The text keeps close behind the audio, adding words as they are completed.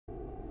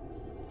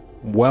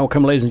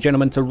Welcome, ladies and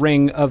gentlemen, to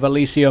Ring of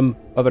Elysium,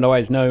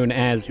 otherwise known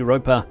as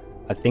Europa.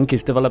 I think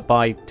it's developed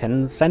by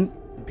Tencent,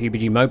 the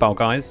PUBG mobile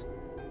guys.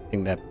 I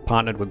think they're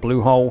partnered with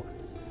Bluehole.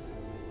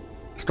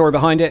 Story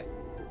behind it: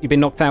 you've been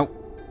knocked out,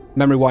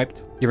 memory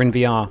wiped, you're in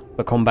VR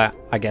for combat,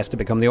 I guess, to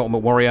become the ultimate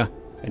warrior,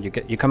 and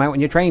you come out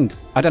and you're trained.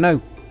 I don't know,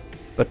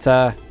 but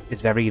it's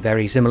very,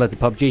 very similar to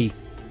PUBG.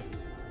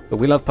 But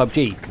we love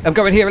PUBG. I'm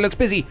going here, it looks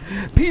busy.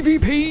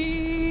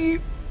 PvP!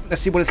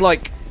 Let's see what it's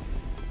like.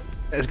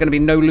 There's going to be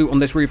no loot on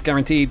this roof,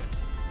 guaranteed.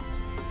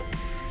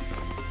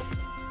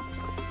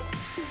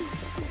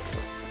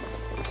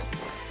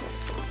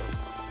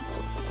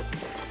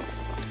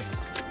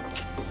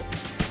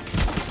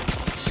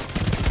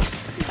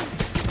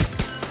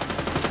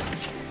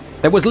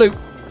 There was loot.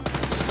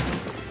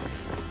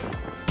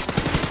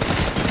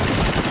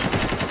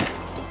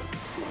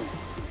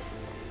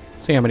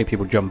 See how many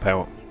people jump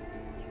out.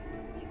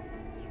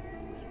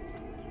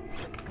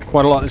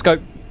 Quite a lot. Let's go.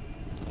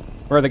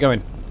 Where are they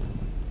going?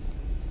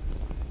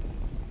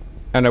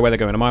 I don't know where they're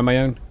going. Am I on my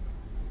own?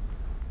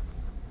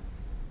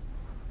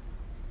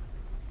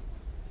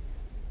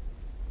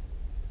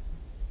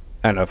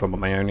 I don't know if I'm on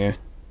my own, yeah.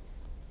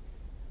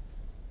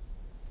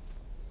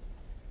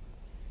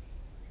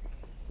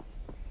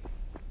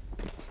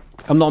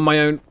 I'm not on my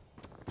own.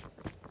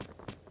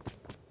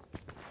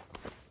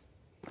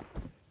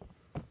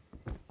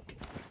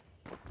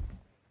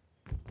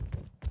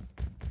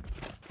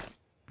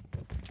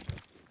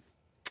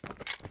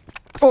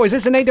 Oh, is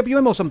this an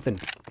AWM or something?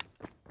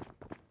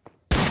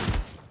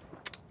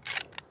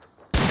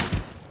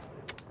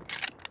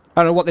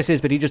 I don't know what this is,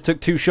 but he just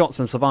took 2 shots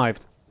and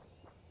survived.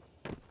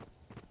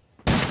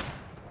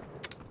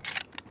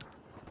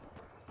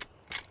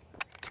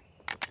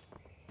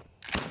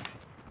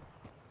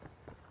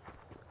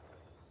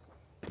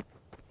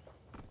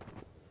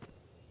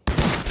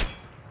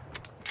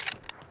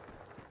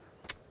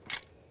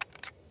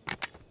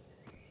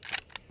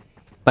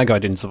 That guy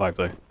didn't survive,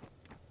 though.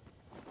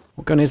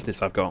 What gun is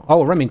this I've got?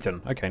 Oh,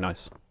 Remington. Okay,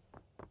 nice.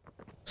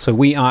 So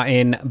we are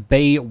in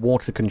Bay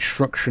Water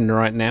Construction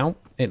right now.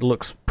 It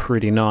looks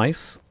pretty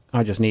nice.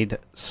 I just need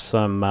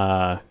some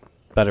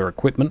better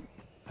equipment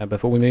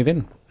before we move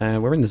in.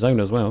 We're in the zone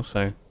as well,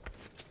 so...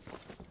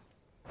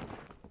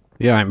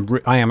 Yeah,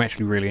 I am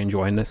actually really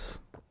enjoying this.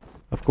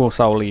 Of course,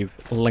 I'll leave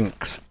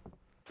links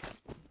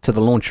to the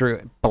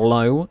launcher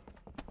below.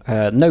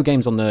 No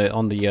games on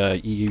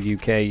the EU,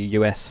 UK,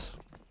 US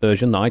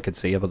version that I could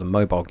see, other than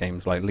mobile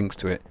games, like links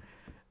to it.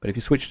 But if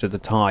you switch to the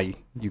Thai,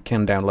 you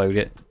can download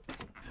it.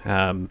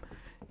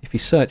 If you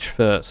search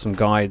for some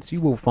guides, you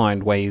will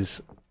find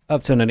ways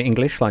of turning it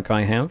English, like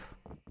I have.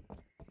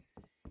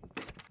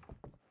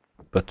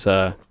 But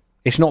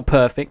it's not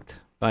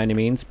perfect by any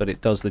means, but it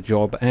does the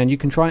job, and you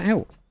can try it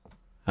out.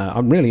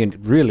 I'm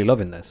really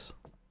loving this.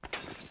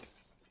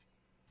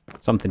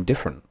 Something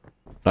different.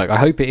 Like, I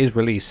hope it is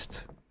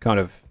released kind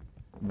of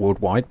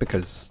worldwide,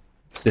 because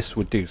this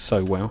would do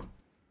so well.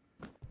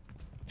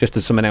 Just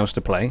as someone else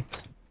to play.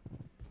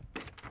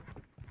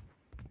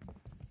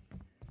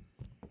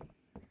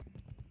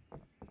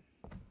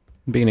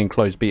 Being in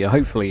closed beta,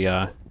 hopefully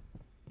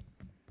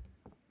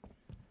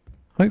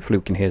we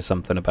can hear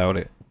something about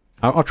it.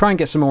 I'll try and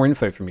get some more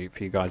info from you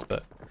for you guys,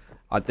 but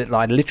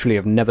I literally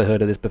have never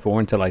heard of this before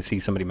until I see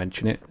somebody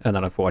mention it, and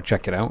then I thought I'd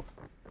check it out.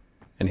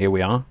 And here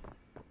we are.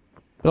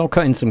 But I'll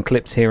cut in some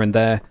clips here and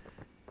there,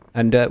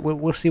 and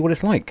we'll see what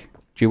it's like.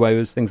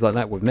 Duos, things like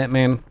that with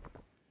Metman.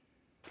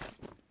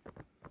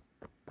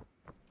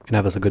 Can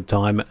have us a good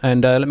time,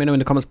 and let me know in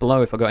the comments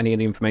below if I got any of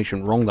the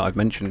information wrong that I've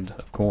mentioned,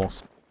 of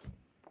course.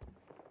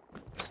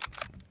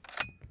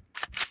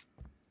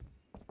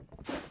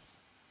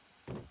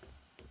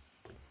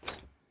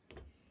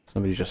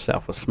 Somebody just set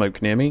off a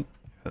smoke near me.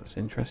 That's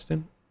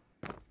interesting.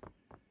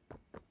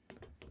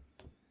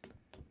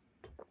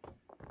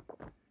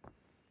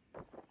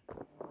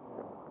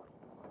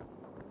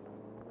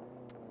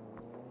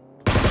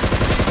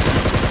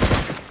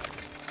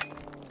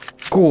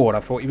 God, I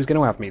thought he was going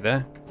to have me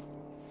there.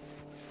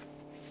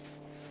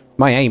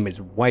 My aim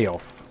is way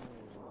off.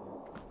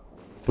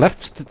 Left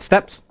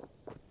steps.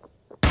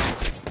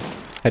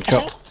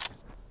 Headshot.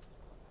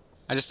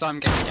 I just saw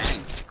him get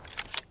ganked.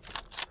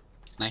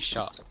 Nice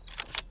shot.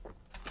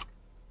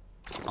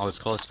 Oh, his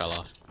clothes fell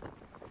off.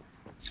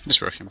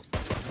 Just rush him.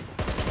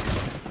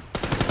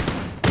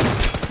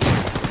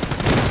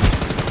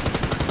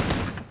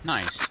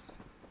 Nice.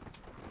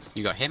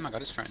 You got him, I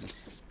got his friend.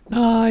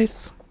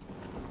 Nice.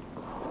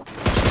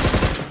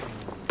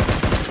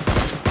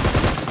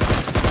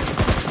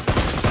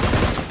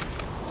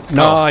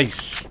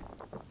 Nice.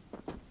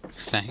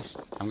 Thanks.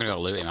 I'm gonna go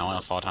loot him. I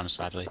want to 4 times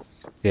badly.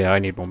 Yeah, I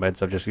need more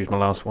meds. I've just used my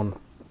last one.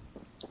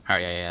 Oh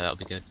yeah, that'll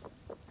be good.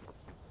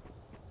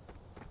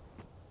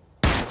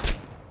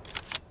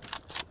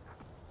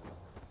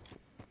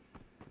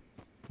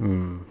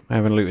 I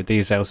haven't looted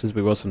these houses.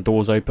 We've got some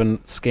doors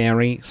open.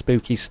 Scary,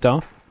 spooky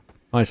stuff.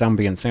 Nice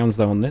ambient sounds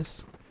though on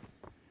this.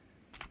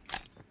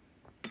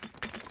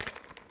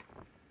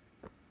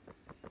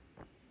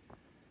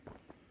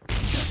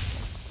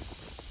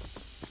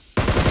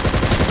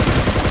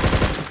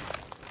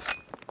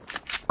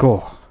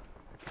 Cool.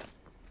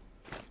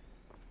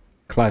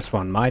 Close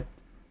one, mate.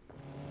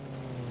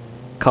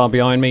 Car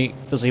behind me.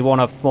 Does he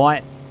want to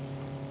fight?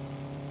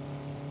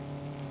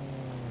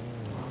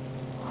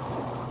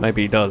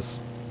 Maybe he does.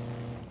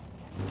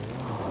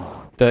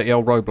 Dirty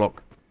old roadblock.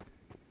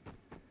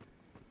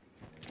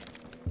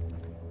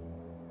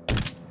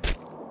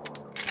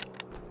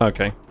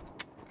 Okay.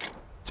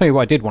 Tell you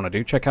what I did want to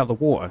do. Check out the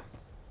water.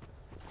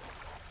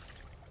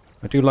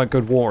 I do like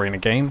good water in a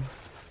game.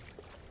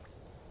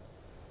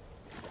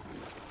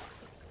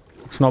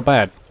 It's not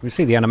bad. We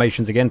see the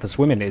animations again for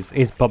swimming is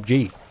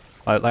PUBG.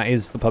 Like, that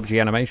is the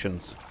PUBG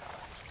animations.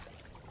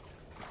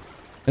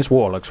 This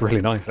water looks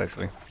really nice,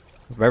 actually.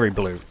 It's very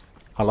blue.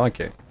 I like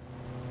it.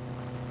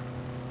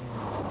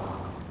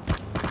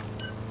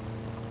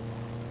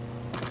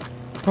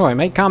 Alright,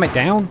 mate, calm it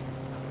down.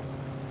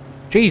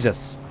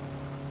 Jesus.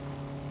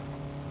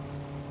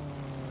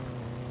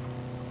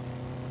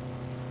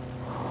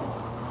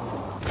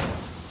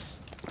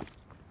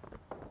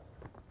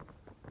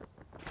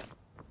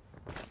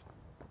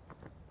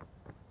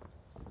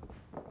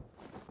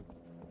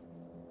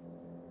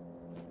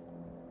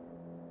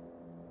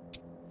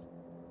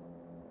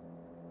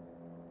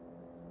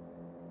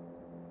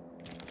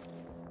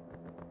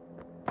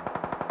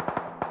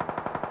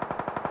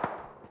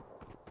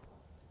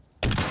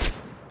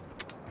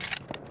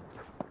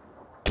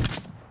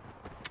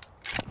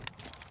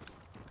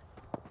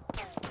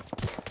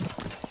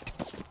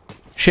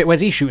 Shit,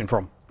 where's he shooting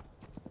from?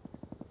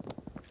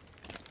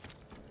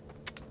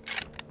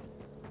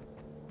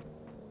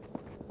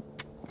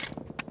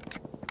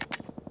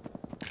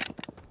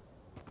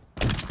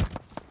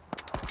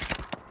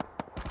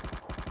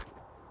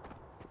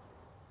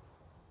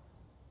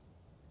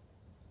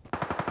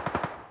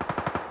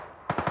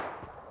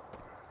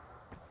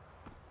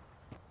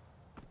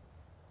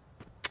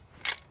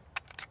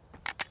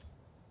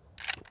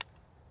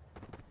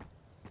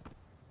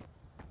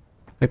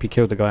 Hope you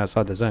killed the guy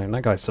outside the zone.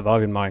 That guy's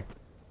surviving my...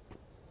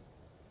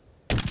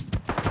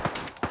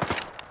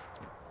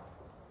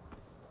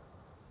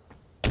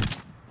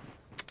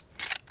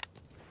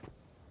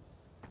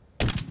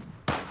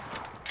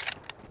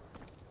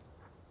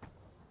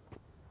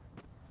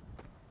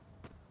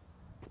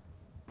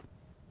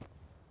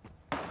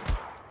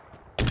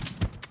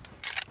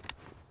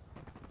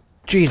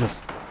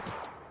 Jesus.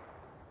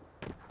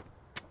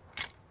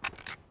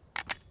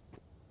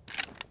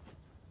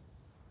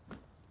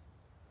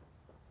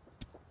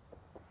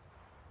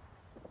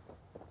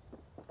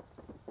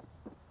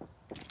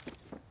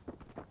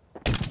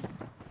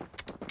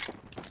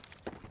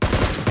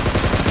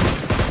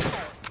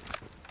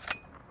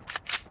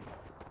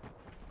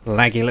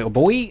 Laggy little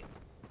boy.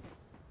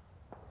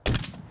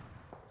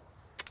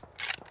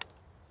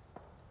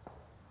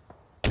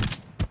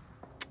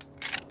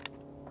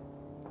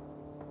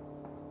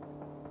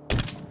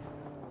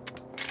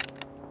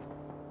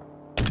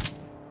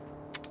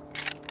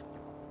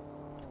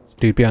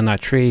 Dude behind that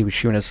tree, he was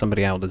shooting at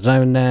somebody out of the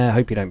zone there.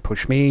 Hope you don't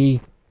push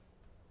me.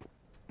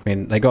 I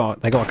mean, they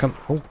got to come.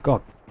 Oh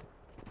god.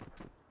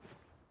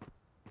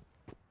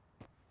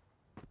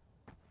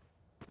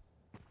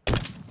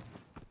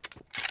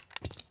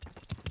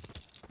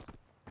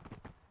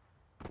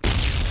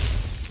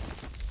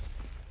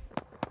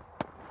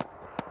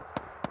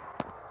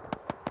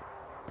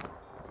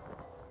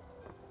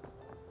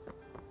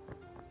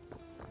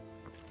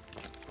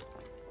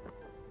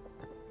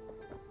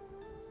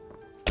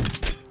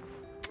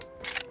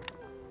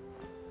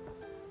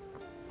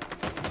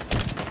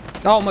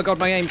 Oh my god,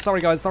 my aim. Sorry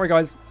guys, sorry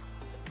guys.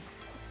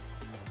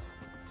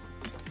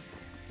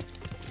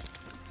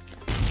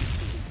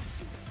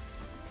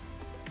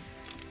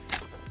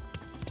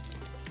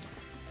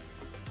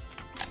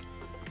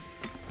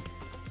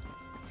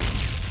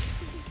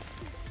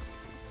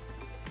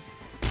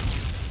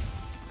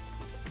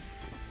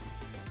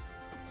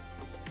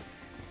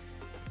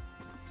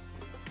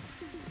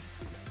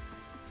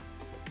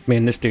 Me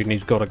and this dude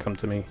needs got to come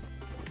to me.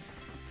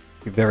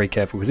 Be very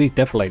careful, because he's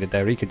deflated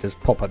there. He could just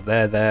pop up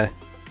there.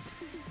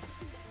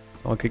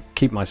 I could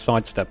keep my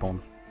sidestep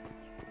on.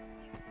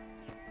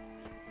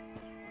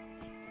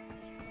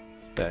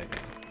 There.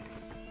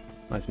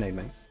 Nice name,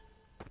 mate.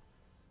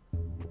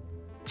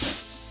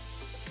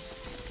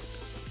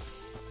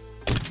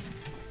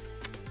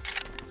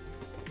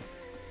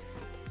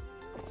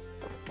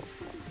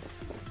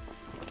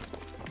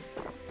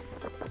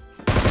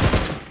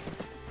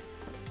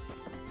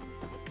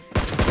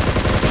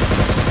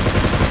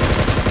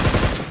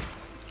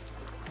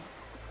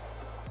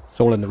 It's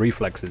all in the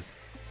reflexes.